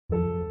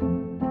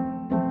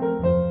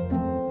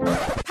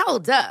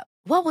Hold up.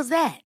 What was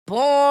that?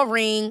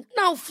 Boring.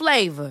 No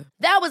flavor.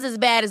 That was as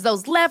bad as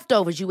those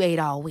leftovers you ate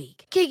all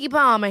week. Keke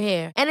Palmer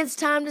here. And it's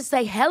time to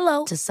say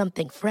hello to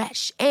something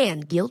fresh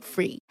and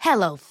guilt-free.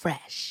 Hello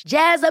Fresh.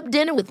 Jazz up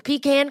dinner with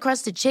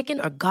pecan-crusted chicken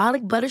or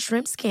garlic butter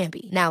shrimp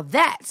scampi. Now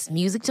that's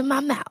music to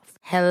my mouth.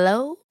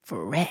 Hello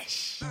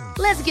Fresh.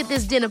 Let's get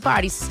this dinner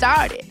party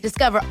started.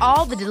 Discover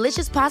all the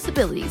delicious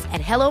possibilities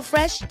at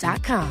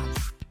hellofresh.com.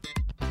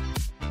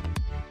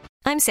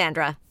 I'm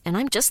Sandra, and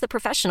I'm just the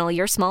professional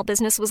your small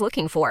business was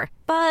looking for.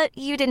 But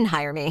you didn't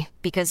hire me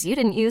because you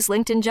didn't use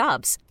LinkedIn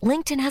Jobs.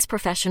 LinkedIn has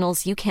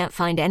professionals you can't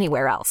find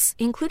anywhere else,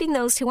 including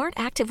those who aren't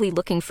actively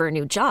looking for a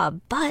new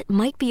job, but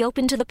might be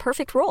open to the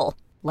perfect role,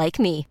 like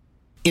me.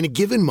 In a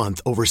given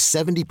month, over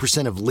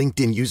 70% of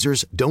LinkedIn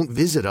users don't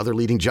visit other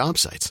leading job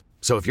sites.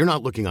 So if you're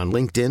not looking on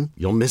LinkedIn,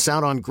 you'll miss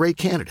out on great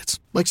candidates,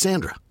 like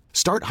Sandra.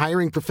 Start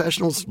hiring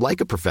professionals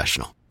like a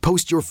professional.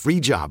 Post your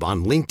free job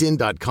on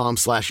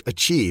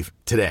linkedin.com/achieve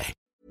today.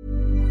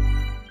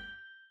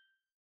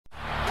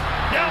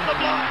 Down the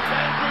block,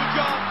 Andrew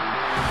John.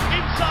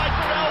 Inside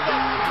for Elba.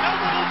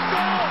 Elba will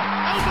score.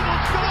 Elba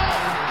will score.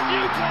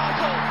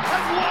 Newcastle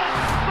have won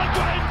the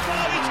Grand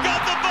Final. He's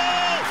got the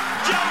ball.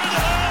 Jared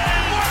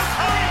Hayes.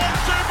 Oh,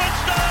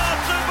 superstar,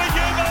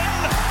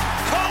 superhuman.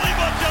 Call him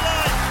what you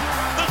like.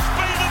 The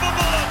speed of a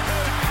bullet.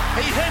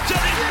 He hits it.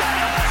 He's got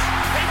it.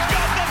 He's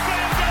got the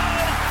field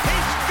goal.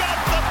 He's got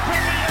the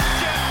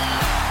premiership.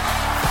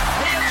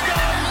 He has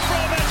gone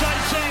from, as I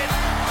said,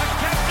 a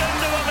captain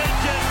to a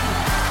legend.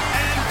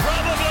 And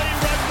probably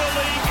rugby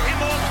league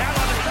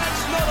immortality.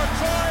 That's not a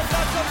try,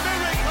 that's a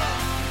miracle.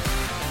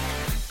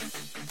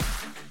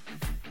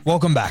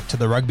 Welcome back to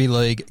the Rugby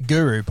League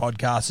Guru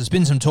podcast. There's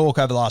been some talk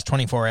over the last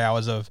 24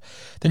 hours of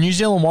the New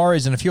Zealand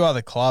Warriors and a few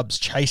other clubs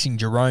chasing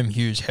Jerome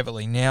Hughes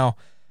heavily. Now,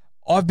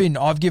 I've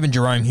given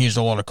Jerome Hughes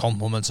a lot of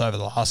compliments over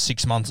the last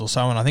 6 months or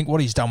so, and I think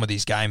what he's done with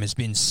his game has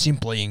been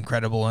simply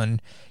incredible.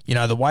 And, you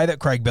know, the way that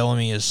Craig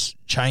Bellamy has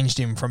changed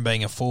him from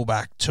being a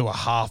fullback to a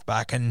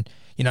halfback, and,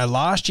 you know,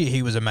 last year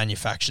he was a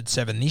manufactured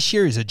 7. This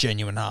year he's a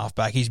genuine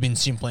halfback. He's been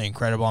simply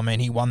incredible. I mean,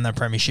 he won the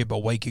premiership a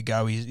week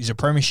ago. He's a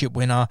premiership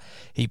winner.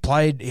 He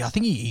played, I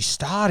think he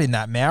starred in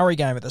that Maori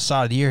game at the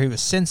start of the year. He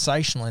was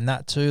sensational in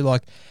that too.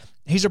 Like,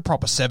 he's a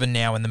proper 7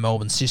 now in the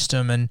Melbourne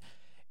system, and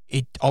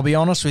I'll be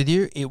honest with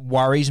you, it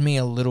worries me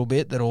a little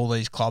bit that all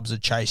these clubs are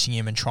chasing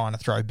him and trying to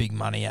throw big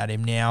money at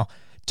him. Now,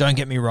 don't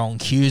get me wrong,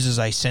 Hughes is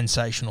a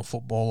sensational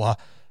footballer,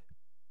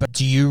 but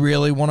do you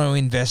really want to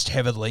invest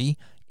heavily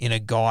in a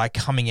guy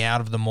coming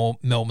out of the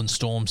Melbourne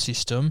Storm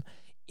system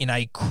in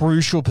a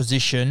crucial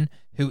position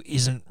who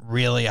isn't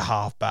really a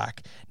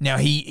halfback? Now,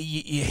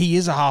 he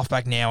is a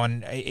halfback now,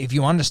 and if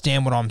you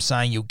understand what I'm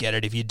saying, you'll get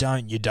it. If you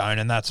don't, you don't,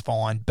 and that's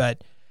fine.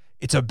 But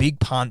it's a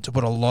big punt to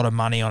put a lot of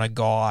money on a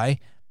guy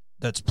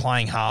that's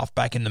playing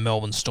halfback in the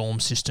Melbourne Storm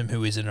system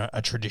who isn't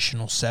a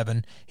traditional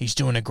 7. He's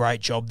doing a great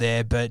job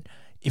there, but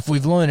if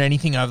we've learned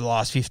anything over the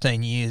last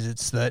 15 years,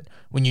 it's that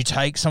when you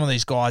take some of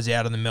these guys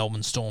out of the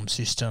Melbourne Storm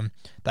system,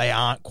 they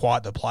aren't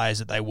quite the players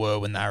that they were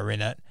when they were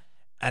in it.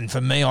 And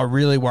for me, I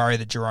really worry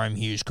that Jerome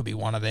Hughes could be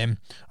one of them.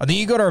 I think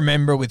you've got to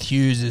remember with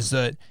Hughes is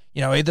that,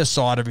 you know, either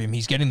side of him,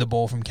 he's getting the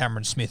ball from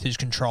Cameron Smith, who's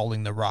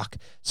controlling the ruck.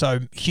 So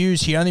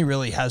Hughes, he only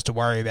really has to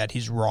worry about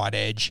his right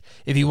edge.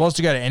 If he was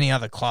to go to any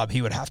other club,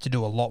 he would have to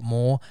do a lot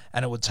more,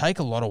 and it would take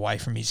a lot away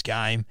from his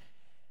game.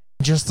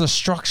 Just the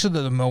structure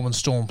that the Melbourne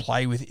Storm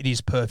play with, it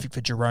is perfect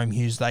for Jerome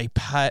Hughes. They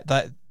play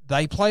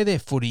their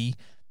footy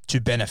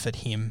to benefit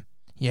him.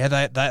 Yeah,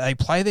 they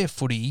play their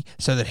footy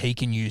so that he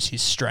can use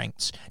his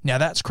strengths. Now,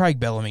 that's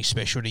Craig Bellamy's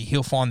specialty.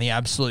 He'll find the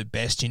absolute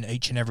best in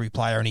each and every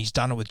player, and he's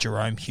done it with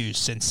Jerome Hughes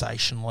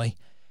sensationally.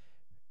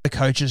 The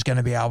coach is going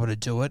to be able to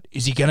do it.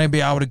 Is he going to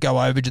be able to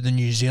go over to the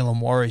New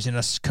Zealand Warriors in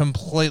a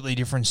completely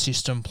different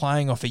system,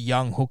 playing off a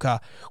young hooker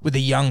with a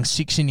young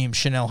 6 in him,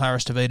 Chanel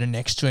Harris-Tavita,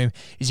 next to him?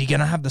 Is he going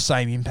to have the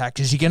same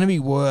impact? Is he going to be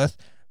worth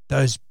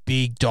those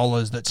big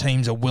dollars that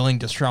teams are willing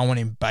to throw on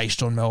him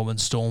based on Melbourne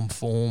Storm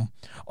form?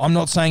 I'm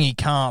not saying he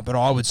can't, but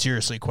I would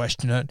seriously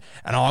question it,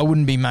 and I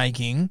wouldn't be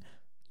making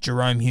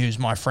Jerome Hughes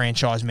my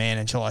franchise man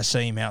until I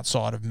see him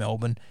outside of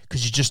Melbourne,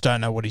 because you just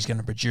don't know what he's going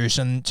to produce.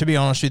 And to be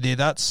honest with you,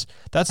 that's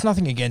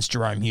nothing against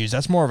Jerome Hughes.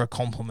 That's more of a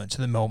compliment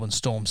to the Melbourne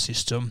Storm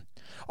system.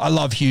 I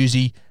love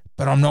Hughesy,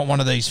 but I'm not one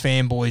of these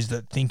fanboys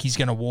that think he's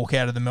going to walk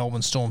out of the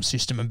Melbourne Storm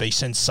system and be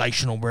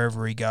sensational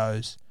wherever he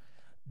goes.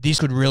 This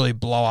could really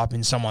blow up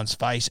in someone's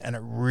face, and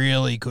it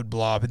really could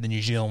blow up in the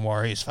New Zealand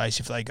Warriors' face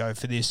if they go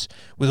for this.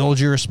 With all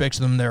due respect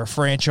to them, they're a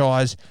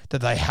franchise that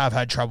they have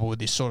had trouble with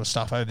this sort of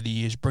stuff over the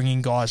years,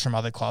 bringing guys from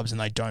other clubs and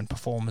they don't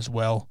perform as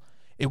well.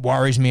 It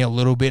worries me a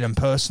little bit, and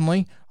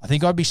personally, I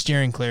think I'd be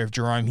steering clear of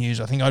Jerome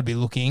Hughes. I think I'd be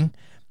looking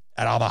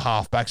at other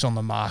halfbacks on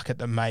the market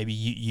that maybe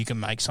you can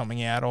make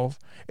something out of.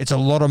 It's a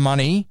lot of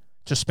money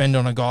to spend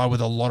on a guy with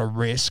a lot of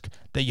risk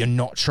that you're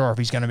not sure if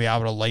he's going to be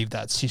able to leave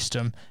that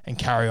system and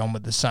carry on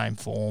with the same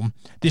form.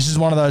 This is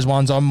one of those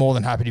ones I'm more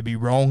than happy to be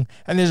wrong,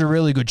 and there's a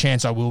really good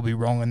chance I will be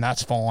wrong, and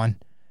that's fine.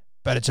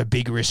 but it's a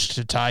big risk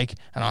to take,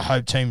 and I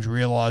hope teams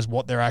realise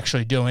what they're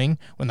actually doing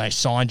when they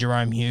sign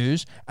Jahrome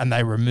Hughes and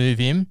they remove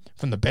him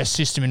from the best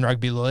system in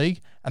rugby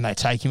league and they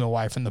take him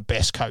away from the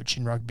best coach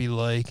in rugby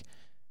league.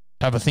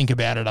 Have a think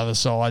about it, other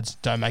sides.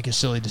 Don't make a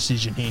silly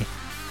decision here.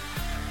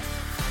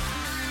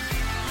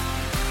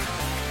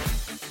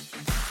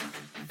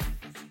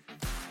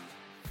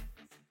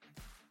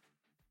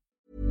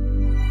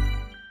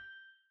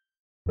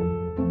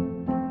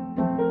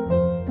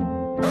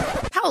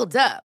 Hold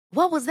up.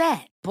 What was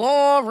that?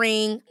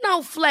 Boring.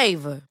 No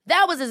flavor.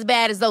 That was as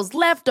bad as those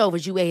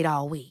leftovers you ate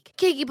all week.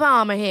 Keke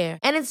Palmer here,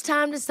 and it's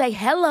time to say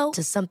hello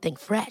to something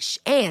fresh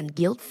and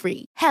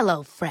guilt-free.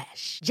 Hello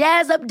Fresh.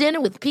 Jazz up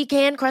dinner with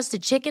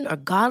pecan-crusted chicken or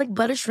garlic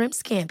butter shrimp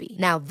scampi.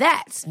 Now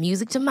that's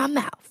music to my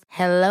mouth.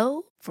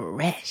 Hello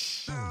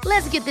Fresh.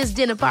 Let's get this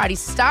dinner party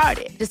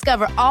started.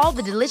 Discover all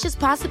the delicious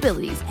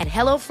possibilities at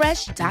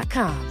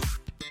HelloFresh.com.